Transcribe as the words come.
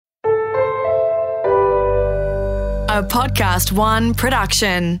A Podcast One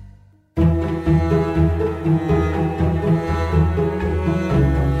production.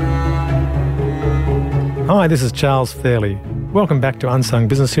 Hi, this is Charles Fairlie. Welcome back to Unsung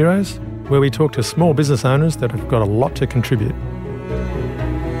Business Heroes, where we talk to small business owners that have got a lot to contribute.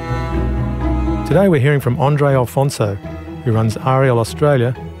 Today we're hearing from Alphonso, who runs Ariel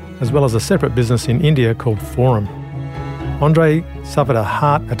Australia, as well as a separate business in India called Forum. Andre suffered a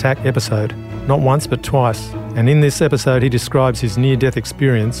heart attack episode, not once but twice, and in this episode he describes his near-death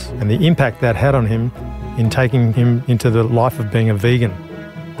experience and the impact that had on him in taking him into the life of being a vegan.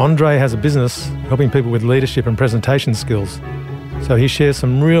 Andre has a business helping people with leadership and presentation skills, so he shares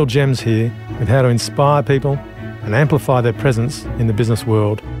some real gems here with how to inspire people and amplify their presence in the business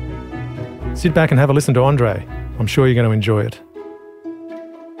world. Sit back and have a listen to Andre. I'm sure you're going to enjoy it.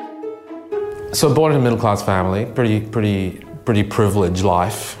 So born in a middle-class family, pretty privileged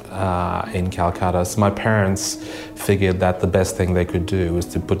life in Calcutta. So my parents figured that the best thing they could do was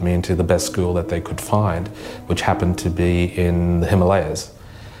to put me into the best school that they could find, which happened to be in the Himalayas.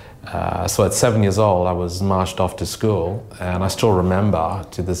 So at 7 years old, I was marched off to school, and I still remember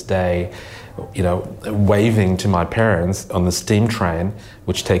to this day, waving to my parents on the steam train,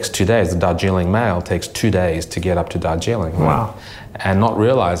 which takes 2 days. The Darjeeling Mail takes 2 days to get up to Darjeeling. Right? Wow. And not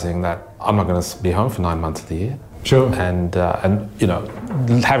realizing that I'm not going to be home for 9 months of the year. Sure. And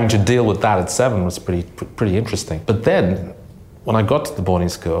having to deal with that at 7 was pretty interesting. But then, when I got to the boarding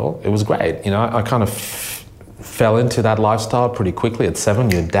school, it was great. I kind of fell into that lifestyle pretty quickly. At 7,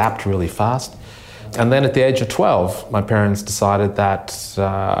 you adapt really fast. And then at the age of 12, my parents decided that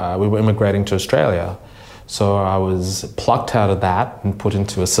we were immigrating to Australia. So I was plucked out of that and put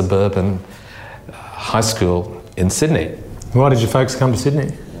into a suburban high school in Sydney. Why did your folks come to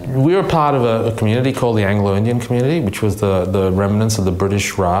Sydney? We were part of a community called the Anglo-Indian community, which was the remnants of the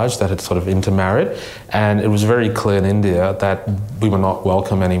British Raj that had sort of intermarried. And it was very clear in India that we were not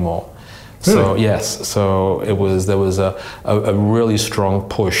welcome anymore. Really? So yes, there was a really strong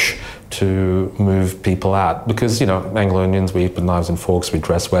push to move people out because Anglo-Indians, we eat with knives and forks, we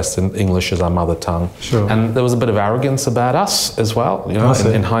dress Western, English is our mother tongue. Sure. And there was a bit of arrogance about us as well,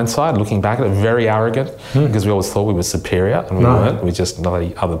 in hindsight, looking back at it, very arrogant because we always thought we were superior and we weren't, we just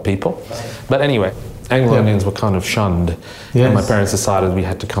like other people. But anyway, Anglo-Indians were kind of shunned and my parents decided we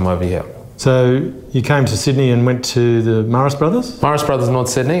had to come over here. So you came to Sydney and went to the Morris Brothers? Morris Brothers, North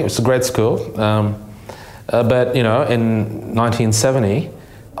Sydney. It was a great school. But, in 1970,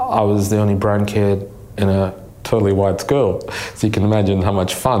 I was the only brown kid in a totally white school. So you can imagine how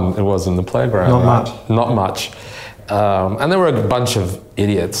much fun it was in the playground. Not much. And there were a bunch of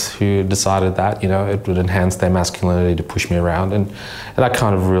idiots who decided that, it would enhance their masculinity to push me around. And that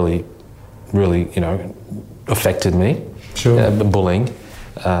kind of really, affected me. Sure. Bullying.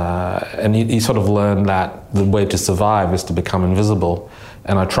 And you sort of learn that the way to survive is to become invisible.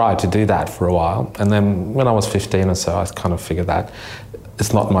 And I tried to do that for a while. And then when I was 15 or so, I kind of figured that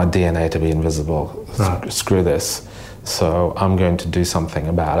it's not my DNA to be invisible. Right. Screw this. So I'm going to do something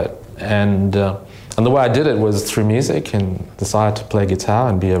about it. And the way I did it was through music and decided to play guitar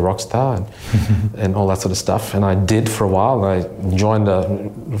and be a rock star and all that sort of stuff. And I did for a while. I joined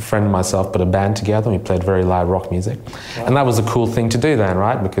a friend and myself, put a band together. We played very loud rock music. And that was a cool thing to do then,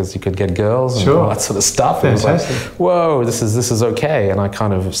 right? Because you could get girls and all that sort of stuff. Fantastic. It was like, whoa, this is okay. And I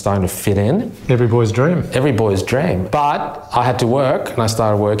kind of started to fit in. Every boy's dream. Every boy's dream. But I had to work, and I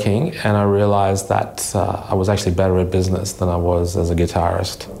started working, and I realized that I was actually better at business than I was as a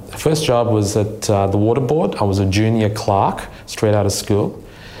guitarist. The first job was at the Water Board. I was a junior clerk straight out of school,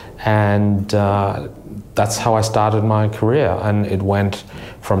 and that's how I started my career, and it went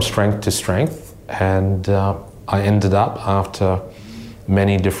from strength to strength, and I ended up, after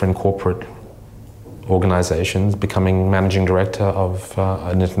many different corporate organizations, becoming managing director of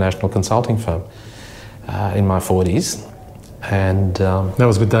an international consulting firm in my 40s. And that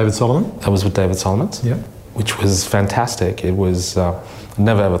was with David Solomon? That was with David Solomon. Yeah. Which was fantastic. It was,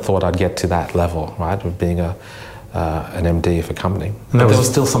 never ever thought I'd get to that level, right, of being an MD of a company. But there was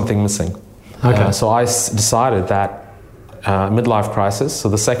still something missing. Okay. So I decided that midlife crisis, so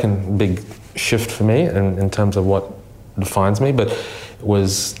the second big shift for me in terms of what defines me, but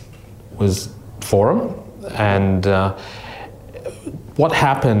was Forum. And what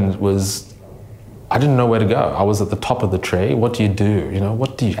happened was I didn't know where to go. I was at the top of the tree. What do you do?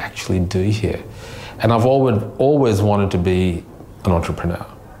 What do you actually do here? And I've always wanted to be an entrepreneur.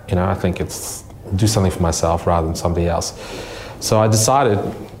 I think it's do something for myself rather than somebody else. So I decided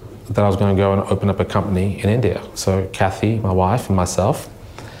that I was going to go and open up a company in India. So Kathy, my wife, and myself,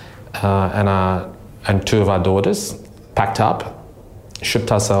 and two of our daughters packed up,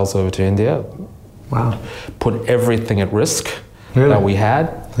 shipped ourselves over to India, Wow. Put everything at risk that we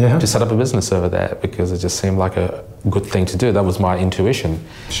had to set up a business over there, because it just seemed like a good thing to do. That was my intuition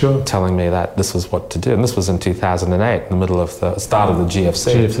telling me that this was what to do. And this was in 2008, in the middle of the start of the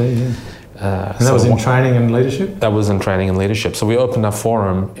GFC. And that was in training and leadership? That was in training and leadership. So we opened a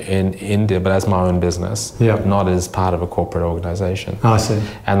forum in India, but as my own business, not as part of a corporate organisation. I see.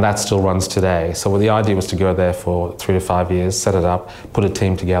 And that still runs today. So the idea was to go there for 3 to 5 years, set it up, put a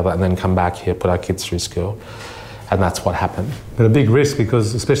team together, and then come back here, put our kids through school. And that's what happened. But a big risk,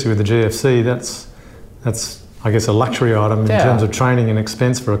 because especially with the GFC, that's I guess a luxury item in terms of training and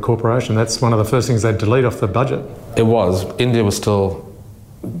expense for a corporation. That's one of the first things they'd delete off the budget. It was. India was still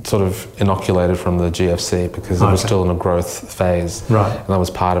sort of inoculated from the GFC because it was still in a growth phase. Right. And that was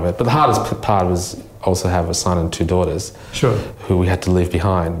part of it. But the hardest part was also have a son and 2 daughters. Sure. Who we had to leave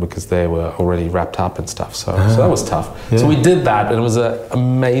behind because they were already wrapped up and stuff. So that was tough. Yeah. So we did that, and it was an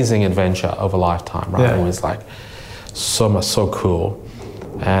amazing adventure of a lifetime, right? It was like so cool.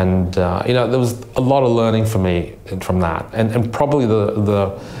 And there was a lot of learning for me from that. And probably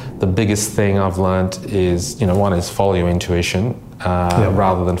the biggest thing I've learned is, one is follow your intuition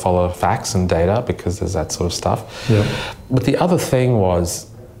rather than follow facts and data, because there's that sort of stuff. Yeah. But the other thing was,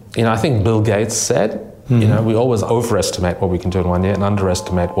 I think Bill Gates said, we always overestimate what we can do in 1 year and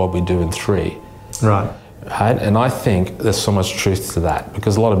underestimate what we do in 3. Right. Right? And I think there's so much truth to that,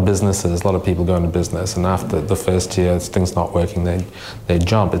 because a lot of businesses, a lot of people go into business, and after the first year, things not working, they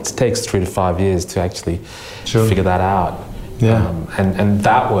jump. It takes 3 to 5 years to actually figure that out. Yeah. And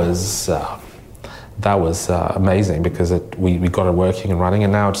that was amazing, because we got it working and running,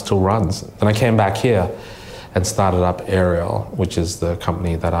 and now it still runs. And I came back here and started up Ariel, which is the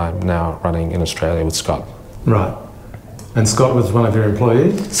company that I'm now running in Australia with Scott. Right. And Scott was one of your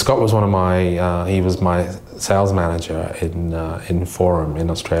employees? Scott was one of my, he was my sales manager in Forum in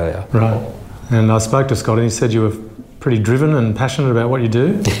Australia. Right. And I spoke to Scott and he said you were pretty driven and passionate about what you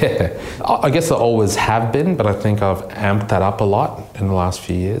do? Yeah. I guess I always have been, but I think I've amped that up a lot in the last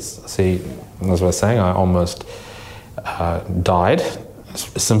few years. See, as I was saying, I almost died.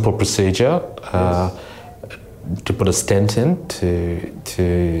 A simple procedure to put a stent in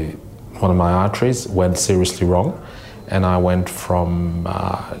to one of my arteries went seriously wrong. And I went from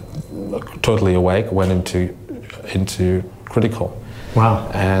totally awake, went into critical. Wow.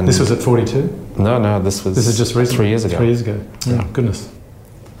 And this was at 42? No, this is just recently. 3 years ago. 3 years ago. Yeah. Goodness.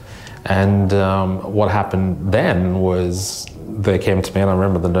 And what happened then was they came to me, and I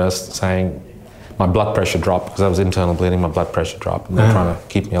remember the nurse saying my blood pressure dropped because I was internal bleeding. My blood pressure dropped, and they're trying to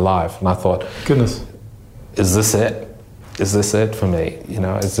keep me alive. And I thought, goodness, is this it? Is this it for me?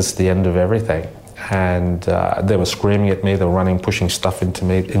 Is this the end of everything? And they were screaming at me, they were running, pushing stuff into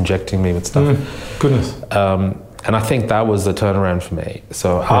me, injecting me with stuff. Goodness. And I think that was the turnaround for me.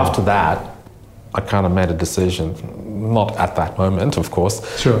 So after that, I kind of made a decision, not at that moment, of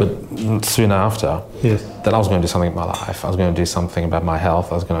course, but soon after, that I was going to do something in my life. I was going to do something about my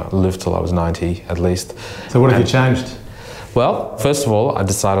health. I was going to live till I was 90 at least. So what have you changed? Well, first of all, I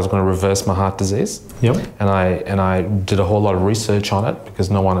decided I was going to reverse my heart disease. Yep. And I did a whole lot of research on it, because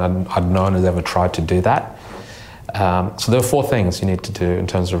no one I'd known had ever tried to do that. So there are 4 things you need to do in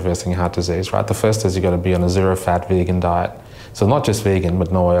terms of reversing heart disease, right? The first is you've got to be on a zero-fat vegan diet. So not just vegan,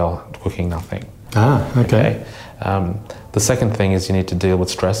 but no oil, cooking, nothing. Ah, okay. The second thing is you need to deal with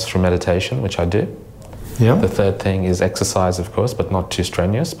stress through meditation, which I do. Yeah. The third thing is exercise, of course, but not too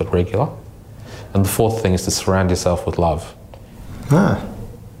strenuous, but regular. And the fourth thing is to surround yourself with love. Ah.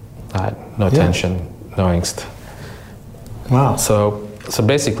 No tension, no angst. Wow. So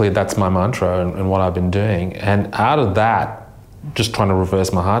basically that's my mantra and what I've been doing. And out of that, just trying to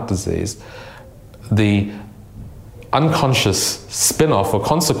reverse my heart disease, the unconscious spin-off or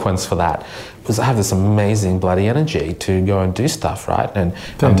consequence for that was I have this amazing bloody energy to go and do stuff, right? And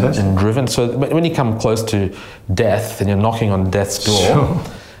driven. So when you come close to death and you're knocking on death's door,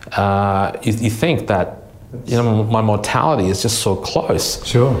 you think that my mortality is just so close.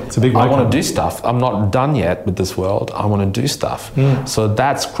 Sure, it's a big I want to do stuff. I'm not done yet with this world. I want to do stuff. So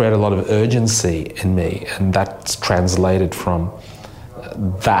that's created a lot of urgency in me, and that's translated from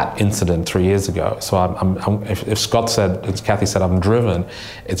that incident 3 years ago. So if Scott said, as Kathy said, I'm driven,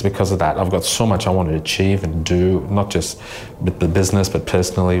 it's because of that. I've got so much I want to achieve and do, not just with the business, but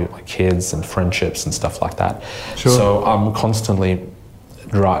personally, like kids and friendships and stuff like that. Sure. So I'm constantly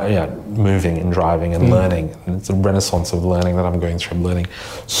moving and driving and learning. And it's a renaissance of learning that I'm going through. I'm learning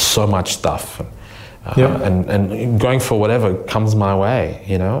so much stuff. And going for whatever comes my way,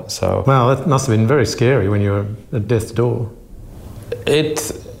 so. Wow, that must have been very scary when you were at death's door.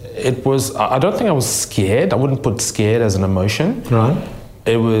 It was, I don't think I was scared. I wouldn't put scared as an emotion. Right.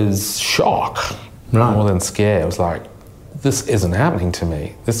 It was shock. Right. more than scare. It was like, this isn't happening to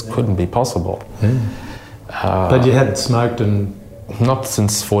me. This couldn't be possible. Yeah. But you hadn't smoked and... Not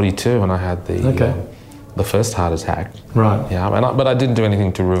since 42 when I had the first heart attack. Right. Yeah, but I didn't do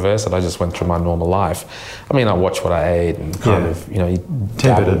anything to reverse it. I just went through my normal life. I mean, I watched what I ate and kind of,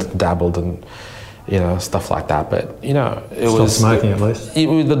 dabbled and, stuff like that. But, it was... Stop smoking at least.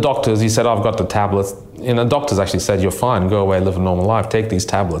 The doctors, he said, I've got the tablets. Doctors actually said, you're fine, go away, live a normal life, take these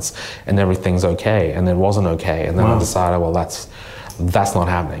tablets and everything's okay. And it wasn't okay. And then I decided, well, that's not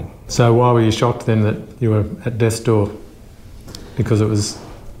happening. So why were you shocked then that you were at death's door? Because it was...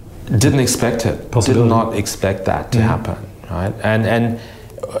 Didn't expect it. Possibility. Did not expect that to happen, right? And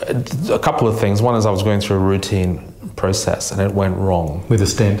a couple of things. One is I was going through a routine process and it went wrong. With a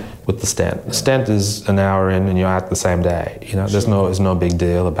stent? With the stent. The stent is an hour in and you're out the same day. There's no big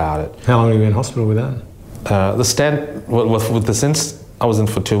deal about it. How long were you in hospital with that? The stent, with the stent, I was in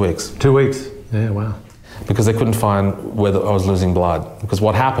for 2 weeks. 2 weeks? Yeah, wow. Because they couldn't find whether I was losing blood. Because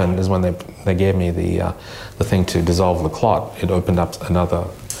what happened is when they gave me the thing to dissolve the clot, it opened up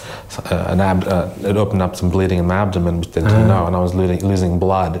it opened up some bleeding in my abdomen, which they didn't know, and I was losing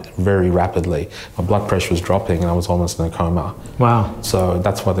blood very rapidly. My blood pressure was dropping, and I was almost in a coma. Wow! So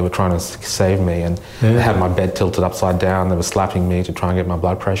that's why they were trying to save me, and they had my bed tilted upside down. They were slapping me to try and get my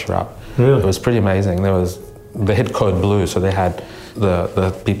blood pressure up. Really? It was pretty amazing. They hit code blue, so they had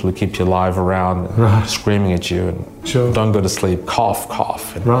the people who keep you alive around screaming at you and don't go to sleep,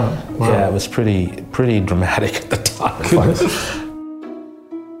 cough. And wow. Yeah, it was pretty dramatic at the time. Goodness.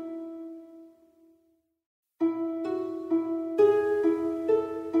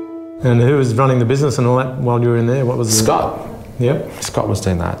 And who was running the business and all that while you were in there? What was Scott. Yep. Scott was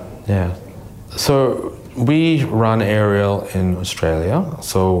doing that, yeah. So we run Aerial in Australia.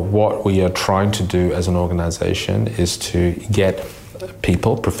 So what we are trying to do as an organisation is to get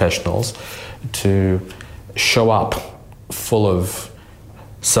people, professionals, to show up full of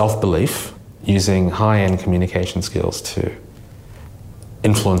self-belief using high-end communication skills to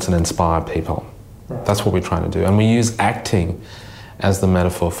influence and inspire people. That's what we're trying to do. And we use acting as the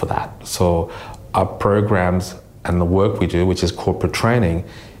metaphor for that. So our programs and the work we do, which is corporate training,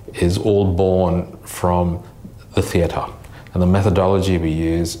 is all born from the theatre. And the methodology we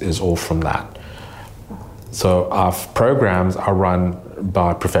use is all from that. So our programs are run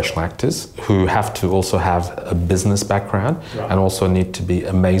by professional actors who have to also have a business background and also need to be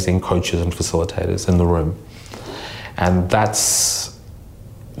amazing coaches and facilitators in the room. And that's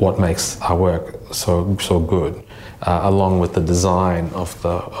what makes our work so good, along with the design of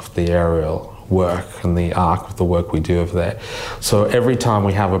the aerial work and the arc of the work we do over there. So every time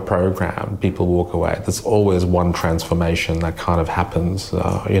we have a program, people walk away. There's always one transformation that kind of happens, in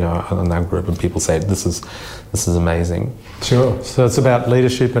that group, and people say, "This is amazing." Sure. So it's about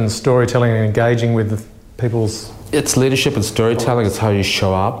leadership and storytelling and engaging with people's... It's leadership and storytelling. It's how you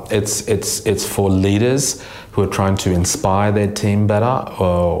show up. It's for leaders who are trying to inspire their team better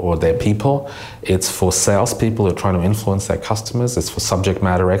or their people. It's for salespeople who are trying to influence their customers. It's for subject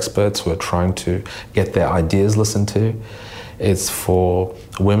matter experts who are trying to get their ideas listened to. It's for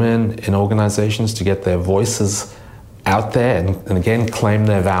women in organizations to get their voices out there and again claim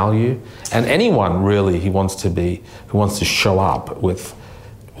their value. And anyone really who wants to show up with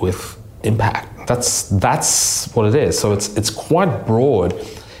impact. That's what it is. So it's quite broad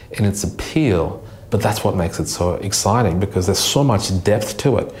in its appeal, but that's what makes it so exciting because there's so much depth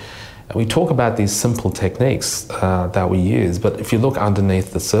to it. And we talk about these simple techniques that we use, but if you look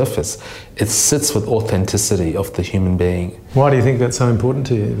underneath the surface, it sits with authenticity of the human being. Why do you think that's so important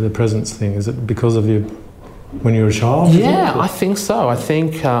to you, the presence thing? Is it because of when you were a child? Yeah, I think so. I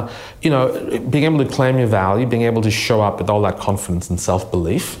think, being able to claim your value, being able to show up with all that confidence and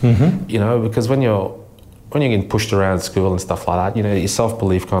self-belief, because when you're getting pushed around at school and stuff like that, your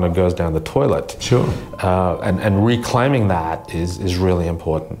self-belief kind of goes down the toilet. Sure. And reclaiming that is really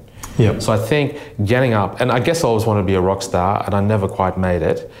important. Yep. So I think getting up, and I guess I always wanted to be a rock star, and I never quite made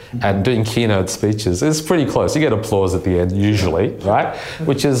it. And doing keynote speeches is pretty close. You get applause at the end, usually, right?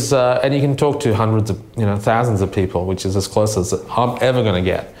 Which is, and you can talk to hundreds of, thousands of people, which is as close as I'm ever going to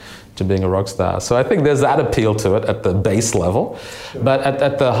get to being a rock star. So I think there's that appeal to it at the base level. But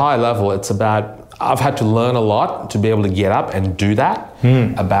at the high level, it's about, I've had to learn a lot to be able to get up and do that,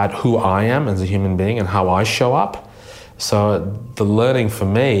 about who I am as a human being and how I show up. So the learning for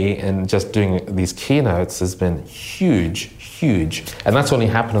me and just doing these keynotes has been huge. And that's only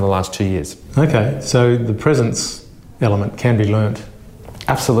happened in the last 2 years. Okay, so the presence element can be learnt.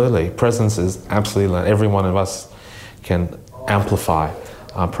 Absolutely, presence is absolutely learned. Every one of us can amplify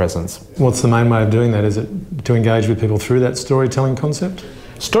our presence. What's the main way of doing that? Is it to engage with people through that storytelling concept?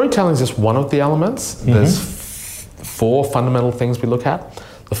 Storytelling is just one of the elements. There's 4 fundamental things we look at.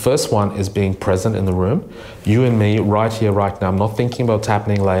 The first one is being present in the room. You and me, right here, right now. I'm not thinking about what's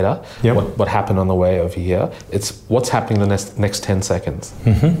happening later, what happened on the way over here. It's what's happening the next 10 seconds.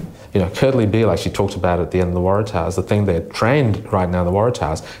 You know, Curtly Beale actually talked about it at the end of the Warrior Towers. The thing they're trained right now in the Warrior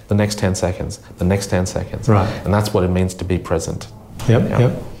Towers, the next 10 seconds, the next 10 seconds. Right. And that's what it means to be present.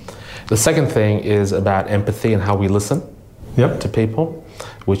 Yep. The second thing is about empathy and how we listen to people,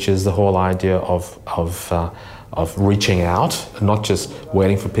 which is the whole idea of reaching out, not just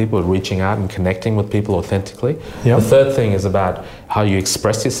waiting for people, but reaching out and connecting with people authentically. The third thing is about how you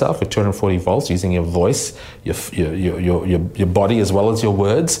express yourself with 240 volts, using your voice, your body as well as your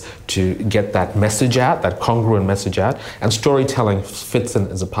words to get that message out, that congruent message out. And storytelling fits in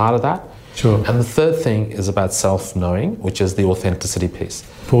as a part of that. Sure. And the third thing is about self-knowing, which is the authenticity piece.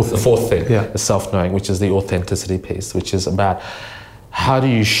 The fourth thing is self-knowing, which is the authenticity piece, which is about how do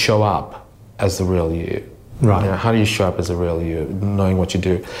you show up as the real you. Right. You know, how do you show up as a real you, knowing what you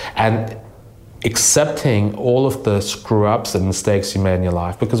do, and accepting all of the screw-ups and mistakes you made in your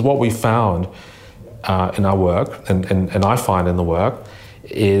life? Because what we found in our work, and I find in the work,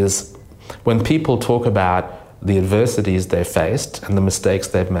 is when people talk about the adversities they've faced and the mistakes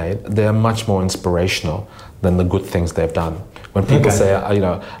they've made, they're much more inspirational than the good things they've done. When people say,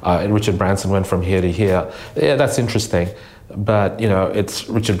 Richard Branson went from here to here, yeah, that's interesting. But, you know, it's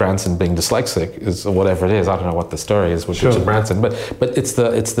Richard Branson being dyslexic, is or whatever it is. I don't know what the story is with Richard Branson, but it's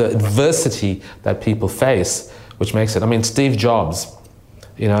the adversity that people face which makes it. I mean, Steve Jobs,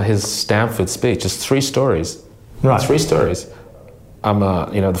 you know, his Stanford speech is 3 stories. Right. 3 stories.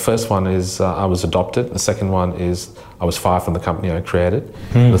 The first one is I was adopted. The second one is I was fired from the company I created.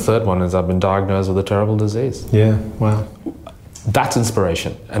 The third one is I've been diagnosed with a terrible disease. Yeah, wow. That's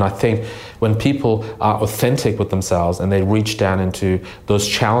inspiration. And I think when people are authentic with themselves and they reach down into those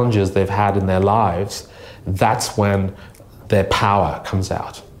challenges they've had in their lives, that's when their power comes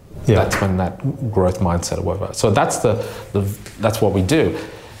out. Yeah. That's when that growth mindset or whatever. So that's what we do.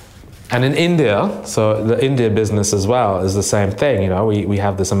 And in India, so the India business as well is the same thing. You know, we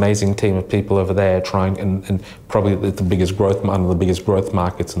have this amazing team of people over there trying, and probably one of the biggest growth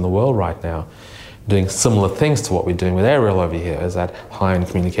markets in the world right now, doing similar things to what we're doing with Ariel over here, is that high-end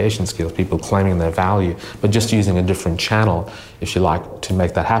communication skills, people claiming their value, but just using a different channel, if you like, to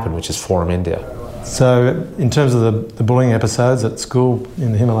make that happen, which is Forum India. So in terms of the bullying episodes at school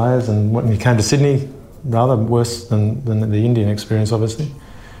in the Himalayas, and when you came to Sydney, rather worse than the Indian experience, obviously,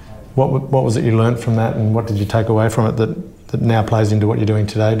 what was it you learnt from that, and what did you take away from it that now plays into what you're doing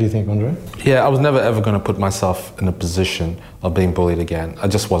today, do you think, Andre? Yeah, I was never ever going to put myself in a position of being bullied again. I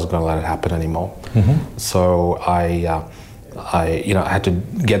just wasn't going to let it happen anymore. So I had to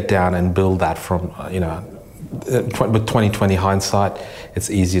get down and build that from, with 20/20 hindsight, it's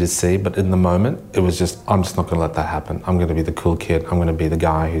easy to see, but in the moment, it was just, I'm just not going to let that happen. I'm going to be the cool kid. I'm going to be the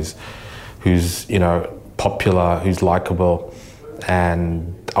guy who's popular, who's likable,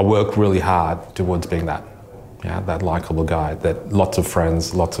 and I worked really hard towards being that. Yeah, that likable guy, that lots of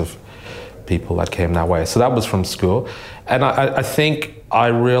friends, lots of people that came that way. So that was from school. And I think I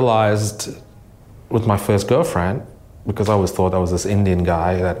realized with my first girlfriend, because I always thought I was this Indian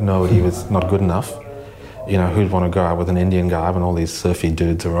guy, that no, he was not good enough. You know, who'd want to go out with an Indian guy when all these surfy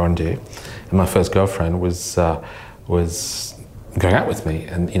dudes are around you? And my first girlfriend was going out with me.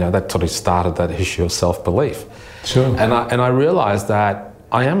 And, that sort of started that issue of self-belief. Sure. And I realized that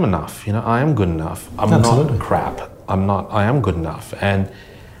I am enough, I am good enough. I'm Absolutely. not crap. I am good enough. And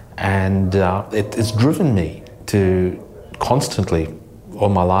it's driven me to constantly, all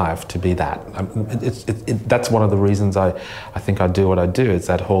my life, to be that. That's one of the reasons I think I do what I do. It's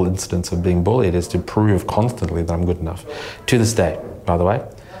that whole instance of being bullied, is to prove constantly that I'm good enough. To this day, by the way,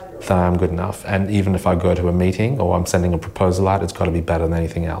 that I'm good enough. And even if I go to a meeting or I'm sending a proposal out, it's got to be better than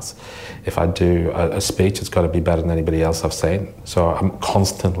anything else. If I do a speech, it's got to be better than anybody else I've seen. So I'm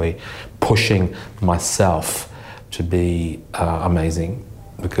constantly pushing myself to be amazing,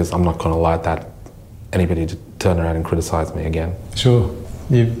 because I'm not going to allow anybody to turn around and criticize me again. Sure.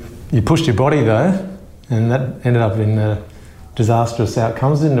 You pushed your body though, and that ended up in disastrous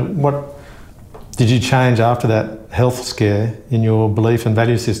outcomes, didn't it? What did you change after that health scare in your belief and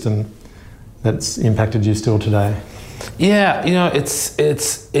value system that's impacted you still today? Yeah,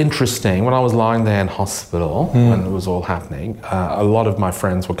 it's interesting. When I was lying there in hospital, when it was all happening, a lot of my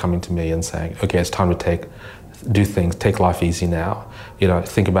friends were coming to me and saying, okay, it's time to do things, take life easy now.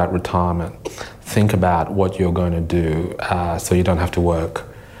 Think about retirement. Think about what you're going to do so you don't have to work.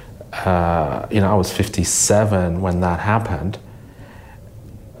 I was 57 when that happened.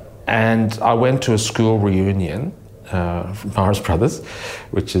 And I went to a school reunion Morris Brothers,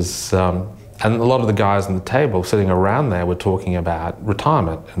 which is, and a lot of the guys on the table sitting around there were talking about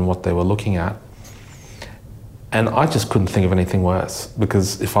retirement and what they were looking at. And I just couldn't think of anything worse,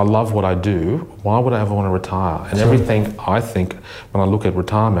 because if I love what I do, why would I ever want to retire? And everything I think when I look at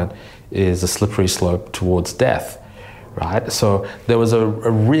retirement is a slippery slope towards death, right? So there was a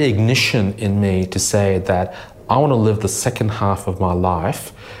reignition in me to say that I want to live the second half of my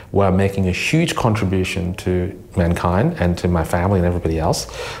life where I'm making a huge contribution to mankind and to my family and everybody else.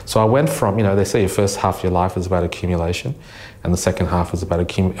 So I went from, they say your first half of your life is about accumulation, and the second half is about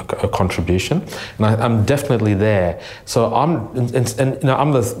a contribution. And I'm definitely there. So I'm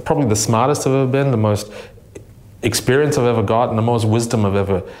probably the smartest I've ever been, the most experience I've ever got, and the most wisdom I've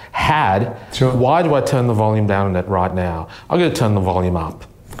ever had. Sure. Why do I turn the volume down on it right now? I'm going to turn the volume up.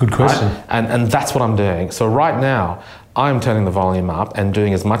 Good question. Right? And that's what I'm doing. So right now, I'm turning the volume up and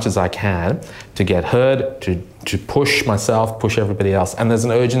doing as much as I can to get heard, to push myself, push everybody else. And there's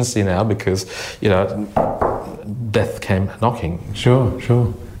an urgency now because, death came knocking.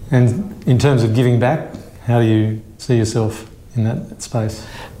 Sure. And in terms of giving back, how do you see yourself in that space?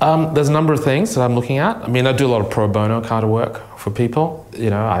 There's a number of things that I'm looking at. I mean, I do a lot of pro bono kind of work for people.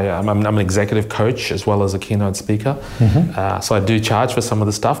 I'm an executive coach as well as a keynote speaker. Mm-hmm. So I do charge for some of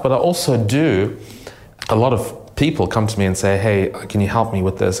the stuff, but I also do, a lot of people come to me and say, hey, can you help me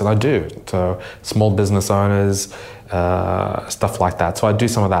with this? And I do. So small business owners, stuff like that. So I do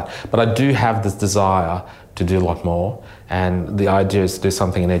some of that. But I do have this desire to do a lot more. And the idea is to do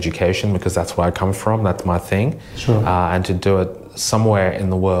something in education, because that's where I come from, that's my thing. Sure. And to do it somewhere in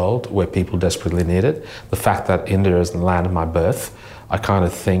the world where people desperately need it. The fact that India is the land of my birth, I kind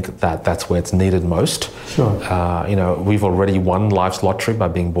of think that that's where it's needed most. Sure. We've already won life's lottery by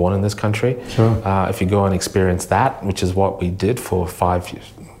being born in this country. Sure. If you go and experience that, which is what we did for 5 years,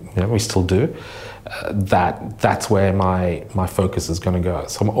 we still do, that's where my focus is going to go.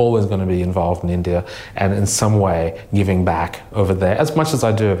 So I'm always going to be involved in India and in some way giving back over there, as much as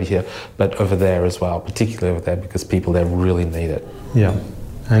I do over here, but over there as well, particularly over there, because people there really need it. Yeah.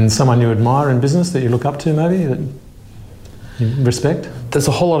 And someone you admire in business that you look up to, maybe, that you respect? There's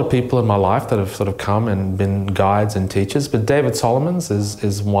a whole lot of people in my life that have sort of come and been guides and teachers, but David Solomons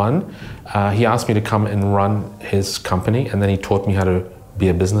is one. He asked me to come and run his company, and then he taught me how to be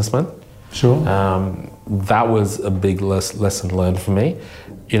a businessman. Sure. That was a big lesson learned for me.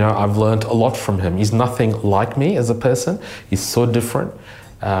 I've learned a lot from him. He's nothing like me as a person. He's so different,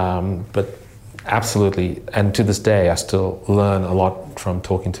 but absolutely. And to this day, I still learn a lot from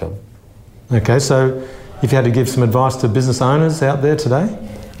talking to him. Okay, so if you had to give some advice to business owners out there today?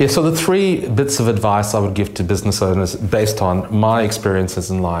 Yeah, so the 3 bits of advice I would give to business owners based on my experiences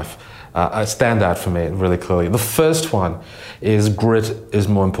in life stand out for me really clearly. The first one is grit is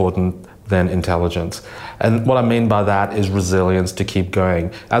more important than intelligence. And what I mean by that is resilience, to keep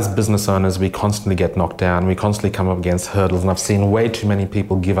going. As business owners, we constantly get knocked down. We constantly come up against hurdles, and I've seen way too many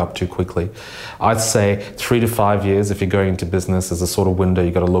people give up too quickly. I'd say 3 to 5 years, if you're going into business, is a sort of window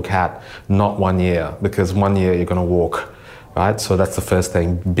you've got to look at, not 1 year, because 1 year you're going to walk, right? So that's the first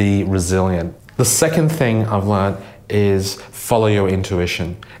thing, be resilient. The second thing I've learned is follow your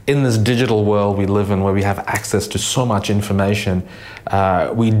intuition. In this digital world we live in, where we have access to so much information,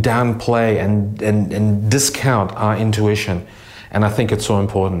 we downplay and discount our intuition. And I think it's so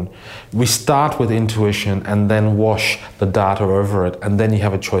important. We start with intuition and then wash the data over it, and then you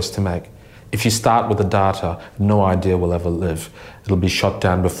have a choice to make. If you start with the data, no idea will ever live. It'll be shot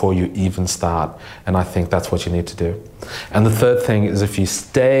down before you even start. And I think that's what you need to do. And the third thing is, if you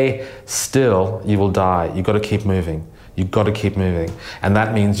stay still, you will die. You've got to keep moving. You've got to keep moving. And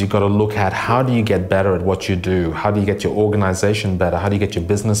that means you've got to look at, how do you get better at what you do? How do you get your organization better? How do you get your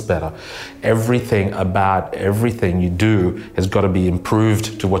business better? Everything about everything you do has got to be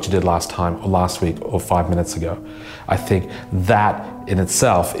improved to what you did last time or last week or 5 minutes ago. I think that in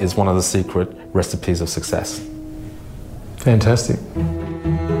itself is one of the secret recipes of success. Fantastic.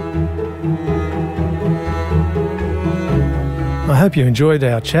 I hope you enjoyed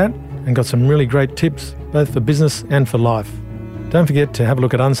our chat and got some really great tips, both for business and for life. Don't forget to have a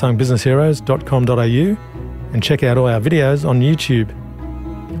look at unsungbusinessheroes.com.au and check out all our videos on YouTube.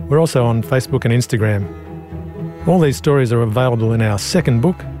 We're also on Facebook and Instagram. All these stories are available in our second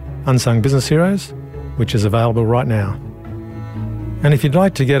book, Unsung Business Heroes, which is available right now. And if you'd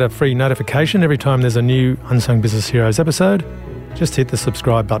like to get a free notification every time there's a new Unsung Business Heroes episode, just hit the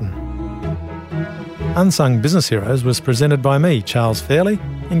subscribe button. Unsung Business Heroes was presented by me, Charles Fairlie,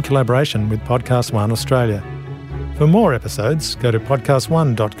 in collaboration with Podcast One Australia. For more episodes, go to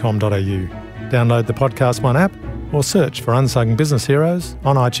podcastone.com.au, download the Podcast One app, or search for Unsung Business Heroes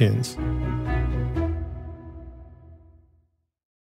on iTunes.